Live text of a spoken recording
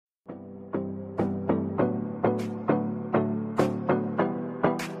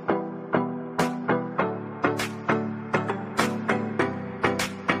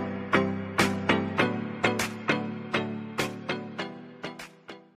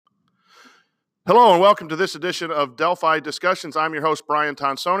Hello and welcome to this edition of Delphi Discussions. I'm your host, Brian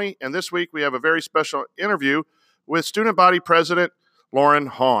Tonsoni, and this week we have a very special interview with Student Body President Lauren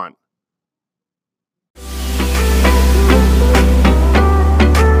Hawn.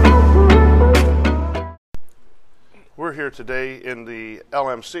 We're here today in the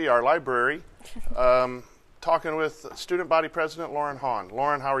LMC, our library, talking with Student Body President Lauren Hawn.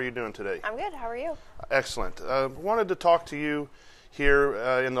 Lauren, how are you doing today? I'm good. How are you? Excellent. Wanted to talk to you here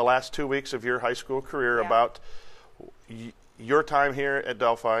in the last 2 weeks of your high school career about your time here at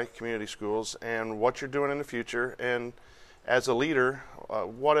Delphi Community Schools and what you're doing in the future. And as a leader,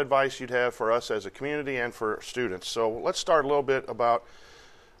 what advice you'd have for us as a community and for students. So let's start a little bit about,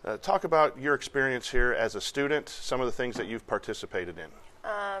 talk about your experience here as a student, some of the things that you've participated in.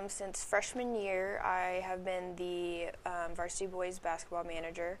 Since freshman year, I have been the varsity boys basketball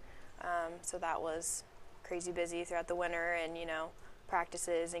manager. So that was crazy busy throughout the winter and, you know,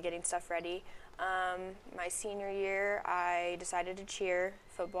 practices and getting stuff ready. My senior year, I decided to cheer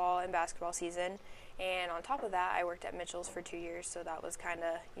football and basketball season. And on top of that, I worked at Mitchell's for 2 years. So that was kind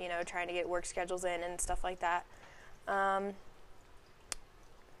of, you know, trying to get work schedules in and stuff like that. I've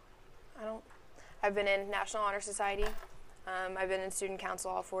been in National Honor Society. I've been in student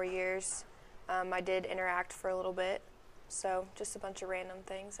council all 4 years. I did interact for a little bit. So just a bunch of random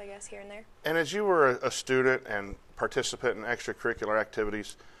things, I guess, here and there. And as you were a student and participant in extracurricular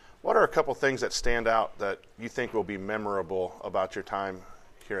activities, what are a couple things that stand out that you think will be memorable about your time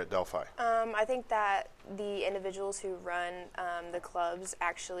here at Delphi? I think that the individuals who run the clubs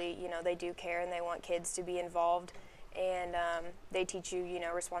actually, you know, they do care and they want kids to be involved. And they teach you, you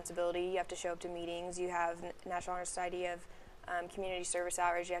know, responsibility. You have to show up to meetings. You have National Honor Society of community service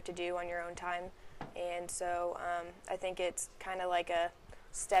hours you have to do on your own time. And so I think it's kind of like a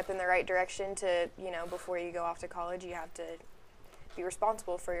step in the right direction to, you know, before you go off to college, you have to be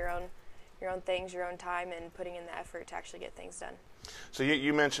responsible for your own things, your own time, and putting in the effort to actually get things done. So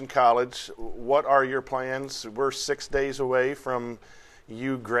you mentioned college. What are your plans? We're 6 days away from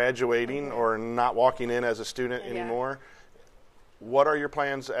you graduating or not walking in as a student anymore. What are your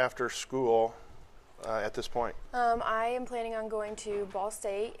plans after school at this point? I am planning on going to Ball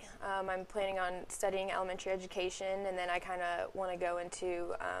State. I'm planning on studying elementary education, and then I kind of want to go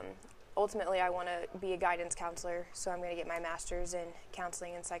into, ultimately I want to be a guidance counselor, so I'm going to get my master's in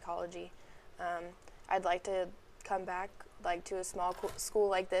counseling and psychology. I'd like to come back like to a small school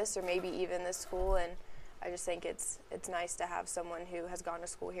like this, or maybe even this school, and I just think it's nice to have someone who has gone to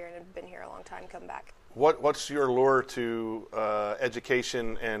school here and have been here a long time come back. What's your lure to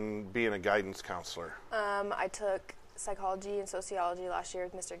education and being a guidance counselor? I took psychology and sociology last year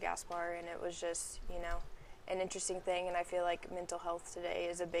with Mr. Gaspar, and it was just, you know, an interesting thing. And I feel like mental health today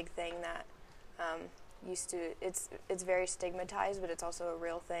is a big thing that it's very stigmatized, but it's also a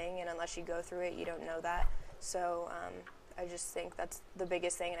real thing. And unless you go through it, you don't know that. So I just think that's the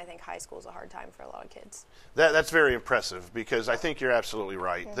biggest thing, and I think high school is a hard time for a lot of kids. That's very impressive, because I think you're absolutely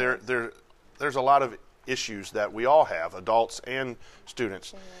right. Mm-hmm. There's a lot of issues that we all have, adults and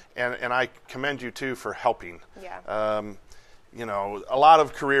students, and I commend you too for helping. Yeah. You know, a lot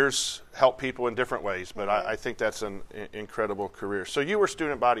of careers help people in different ways, but I think that's an incredible career. So you were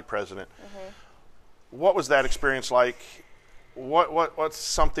student body president. What was that experience like? What's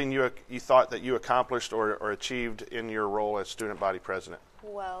something you thought that you accomplished or achieved in your role as student body president?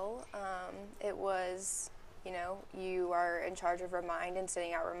 Well, it was, you know, you are in charge of Remind and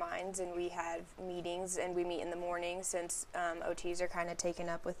sending out reminds, and we have meetings, and we meet in the morning since OTs are kind of taken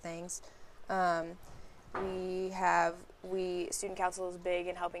up with things. Student council is big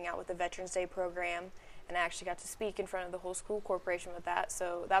in helping out with the Veterans Day program, and I actually got to speak in front of the whole school corporation with that.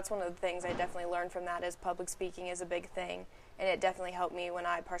 So that's one of the things I definitely learned from that, is public speaking is a big thing. And it definitely helped me when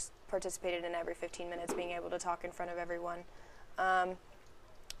I participated in every 15 minutes, being able to talk in front of everyone.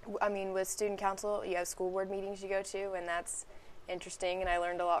 I mean, with student council, you have school board meetings you go to, and that's interesting, and I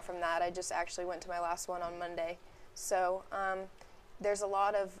learned a lot from that. I just actually went to my last one on Monday. So there's a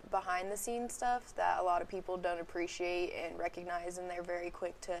lot of behind-the-scenes stuff that a lot of people don't appreciate and recognize, and they're very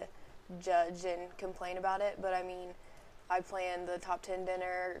quick to judge and complain about it. But, I mean, I planned the top 10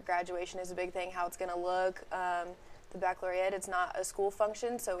 dinner. Graduation is a big thing, how it's going to look. The baccalaureate, it's not a school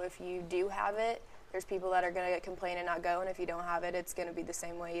function, so if you do have it, there's people that are going to complain and not go, and if you don't have it, it's going to be the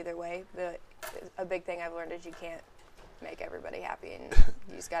same way either way. But a big thing I've learned is you can't make everybody happy, and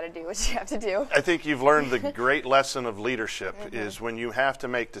you just got to do what you have to do. I think you've learned the great lesson of leadership is when you have to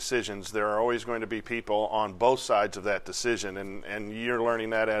make decisions, there are always going to be people on both sides of that decision, and you're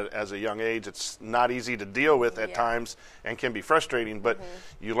learning that as a young age. It's not easy to deal with at times and can be frustrating, but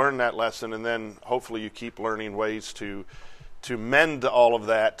you learn that lesson, and then hopefully you keep learning ways to to mend all of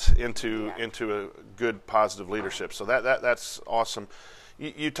that into a good positive leadership. So that's awesome.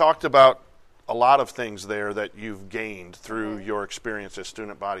 You talked about a lot of things there that you've gained through your experience as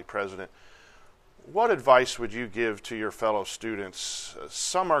student body president. What advice would you give to your fellow students?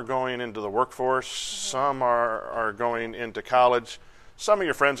 Some are going into the workforce, some are going into college. Some of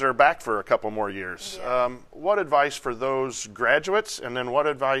your friends are back for a couple more years. What advice for those graduates, and then what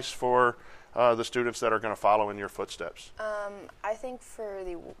advice for the students that are going to follow in your footsteps? I think for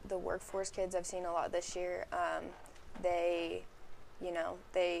the workforce kids, I've seen a lot this year.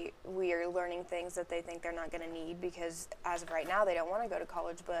 We are learning things that they think they're not going to need, because as of right now they don't want to go to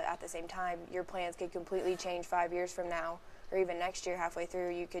college, but at the same time your plans could completely change 5 years from now, or even next year halfway through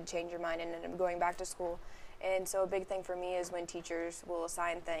you could change your mind and end up going back to school. And so a big thing for me is when teachers will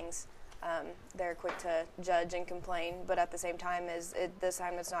assign things, they're quick to judge and complain, but at the same time the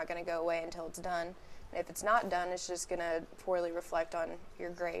assignment's not going to go away until it's done. And if it's not done, it's just going to poorly reflect on your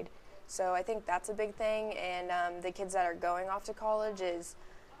grade. So I think that's a big thing. And the kids that are going off to college is,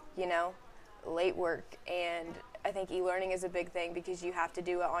 late work. And I think e-learning is a big thing because you have to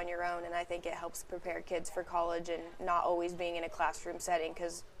do it on your own. And I think it helps prepare kids for college and not always being in a classroom setting,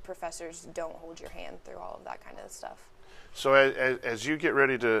 because professors don't hold your hand through all of that kind of stuff. So as you get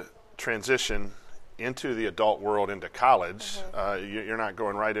ready to transition into the adult world, into college, you're not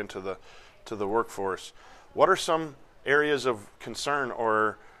going right into the workforce. What are some areas of concern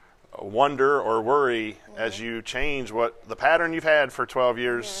or wonder or worry as you change what the pattern you've had for 12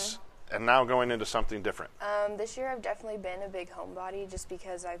 years and now going into something different? This year I've definitely been a big homebody, just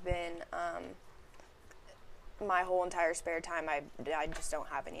because I've been my whole entire spare time I just don't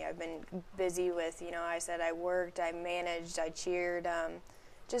have any. I've been busy with, I said I worked, I managed, I cheered,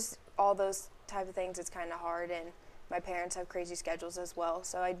 just all those type of things. It's kind of hard, and my parents have crazy schedules as well,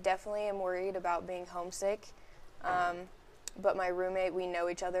 so I definitely am worried about being homesick. But my roommate, we know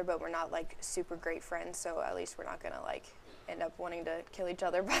each other, but we're not like super great friends, so at least we're not gonna like end up wanting to kill each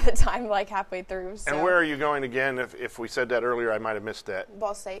other by the time like halfway through. So. And where are you going again? If we said that earlier, I might have missed that.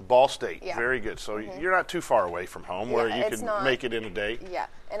 Ball State. Ball State. Yeah. Very good. So you're not too far away from home, where you can make it in a day. Yeah.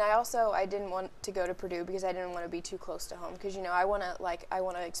 And I didn't want to go to Purdue because I didn't want to be too close to home, because I want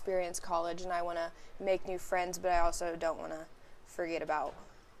to experience college and I want to make new friends, but I also don't want to forget about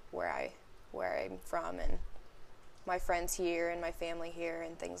where I'm from and my friends here and my family here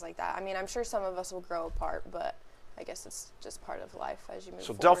and things like that. I mean, I'm sure some of us will grow apart, but I guess it's just part of life as you move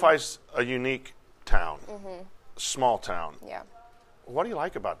forward. So Delphi's a unique town, small town. Yeah. What do you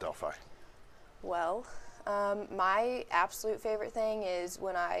like about Delphi? Well, my absolute favorite thing is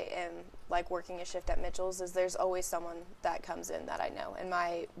when I am like working a shift at Mitchell's, is there's always someone that comes in that I know. And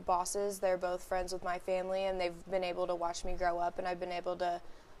my bosses, they're both friends with my family, and they've been able to watch me grow up, and I've been able to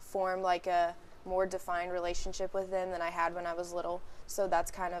form like a more defined relationship with them than I had when I was little. So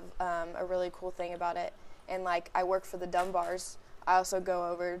that's kind of a really cool thing about it. And like, I work for the Dunbars. I also go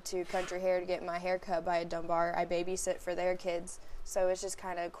over to Country Hair to get my hair cut by a Dunbar. I babysit for their kids. So it's just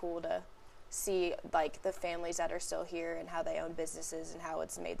kind of cool to see like the families that are still here and how they own businesses and how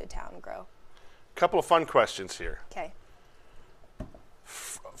it's made the town grow. Couple of fun questions here. Okay.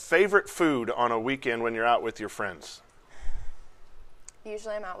 Favorite food on a weekend when you're out with your friends?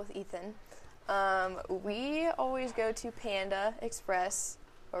 Usually I'm out with Ethan. We always go to Panda Express,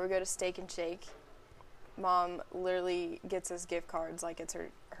 or we go to Steak and Shake. Mom literally gets us gift cards like it's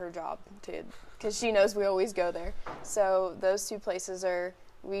her job to, because she knows we always go there. So those two places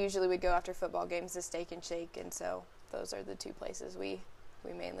we usually would go after football games to Steak and Shake, and so those are the two places we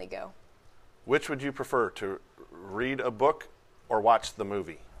mainly go. Which would you prefer, to read a book or watch the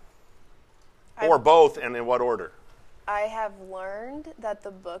movie? Or both, and in what order? I have learned that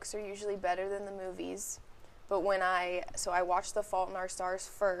the books are usually better than the movies, but I watched The Fault in Our Stars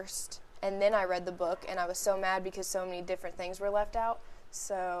first, and then I read the book, and I was so mad because so many different things were left out.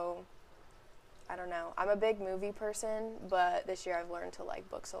 So I don't know. I'm a big movie person, but this year I've learned to like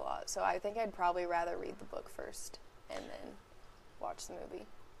books a lot. So I think I'd probably rather read the book first and then watch the movie.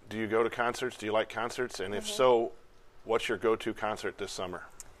 Do you go to concerts? Do you like concerts? And if so, what's your go-to concert this summer?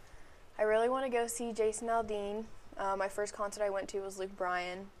 I really want to go see Jason Aldean. My first concert I went to was Luke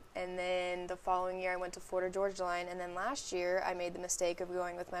Bryan, and then the following year I went to Florida Georgia Line, and then last year I made the mistake of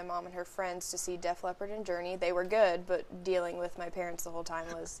going with my mom and her friends to see Def Leppard and Journey. They were good, but dealing with my parents the whole time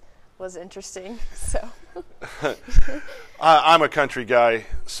was interesting. So I'm a country guy,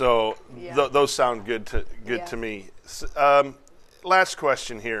 so those sound good to me. Last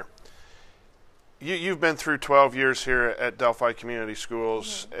question here. You've been through 12 years here at Delphi Community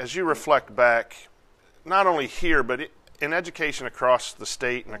Schools. As you reflect back, not only here, but in education across the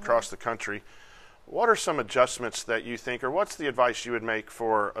state and across the country, what are some adjustments that you think, or what's the advice you would make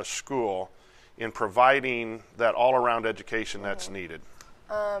for a school in providing that all-around education that's needed?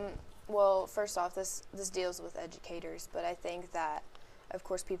 Well, first off, this deals with educators, but I think that, of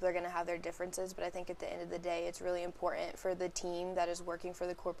course, people are going to have their differences, but I think at the end of the day, it's really important for the team that is working for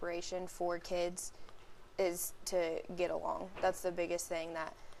the corporation for kids is to get along. That's the biggest thing.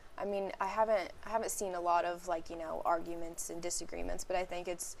 That, I mean, I haven't seen a lot of, like, you know, arguments and disagreements, but I think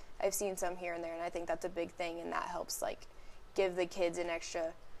I've seen some here and there, and I think that's a big thing, and that helps, like, give the kids an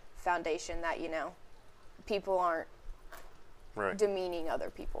extra foundation that, you know, people aren't demeaning other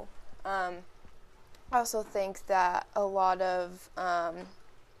people. I also think that a lot of, I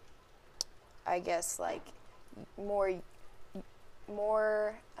guess, like, more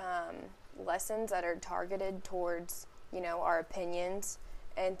lessons that are targeted towards, you know, our opinions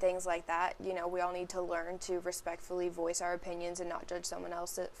and things like that. You know, we all need to learn to respectfully voice our opinions and not judge someone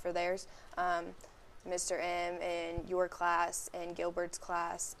else for theirs. Mr. M in your class and Gilbert's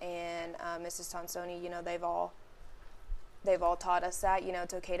class and Mrs. Tonsoni, you know, they've all taught us that, you know,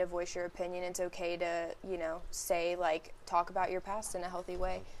 it's okay to voice your opinion. It's okay to, you know, say, like, talk about your past in a healthy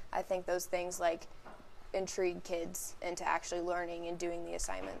way. I think those things, like, intrigue kids into actually learning and doing the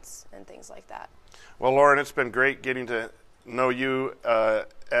assignments and things like that. Well, Lauren, it's been great getting to know you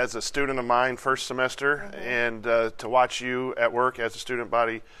as a student of mine first semester, and to watch you at work as a student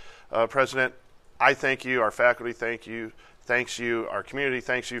body president. I thank you, our faculty thanks you, our community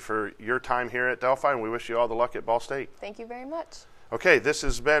thanks you for your time here at Delphi, and we wish you all the luck at Ball State. Thank you very much. Okay, this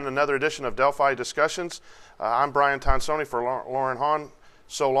has been another edition of Delphi Discussions. I'm Brian Tonsoni for Lauren Hawn.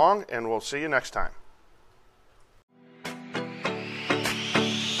 So long, and we'll see you next time.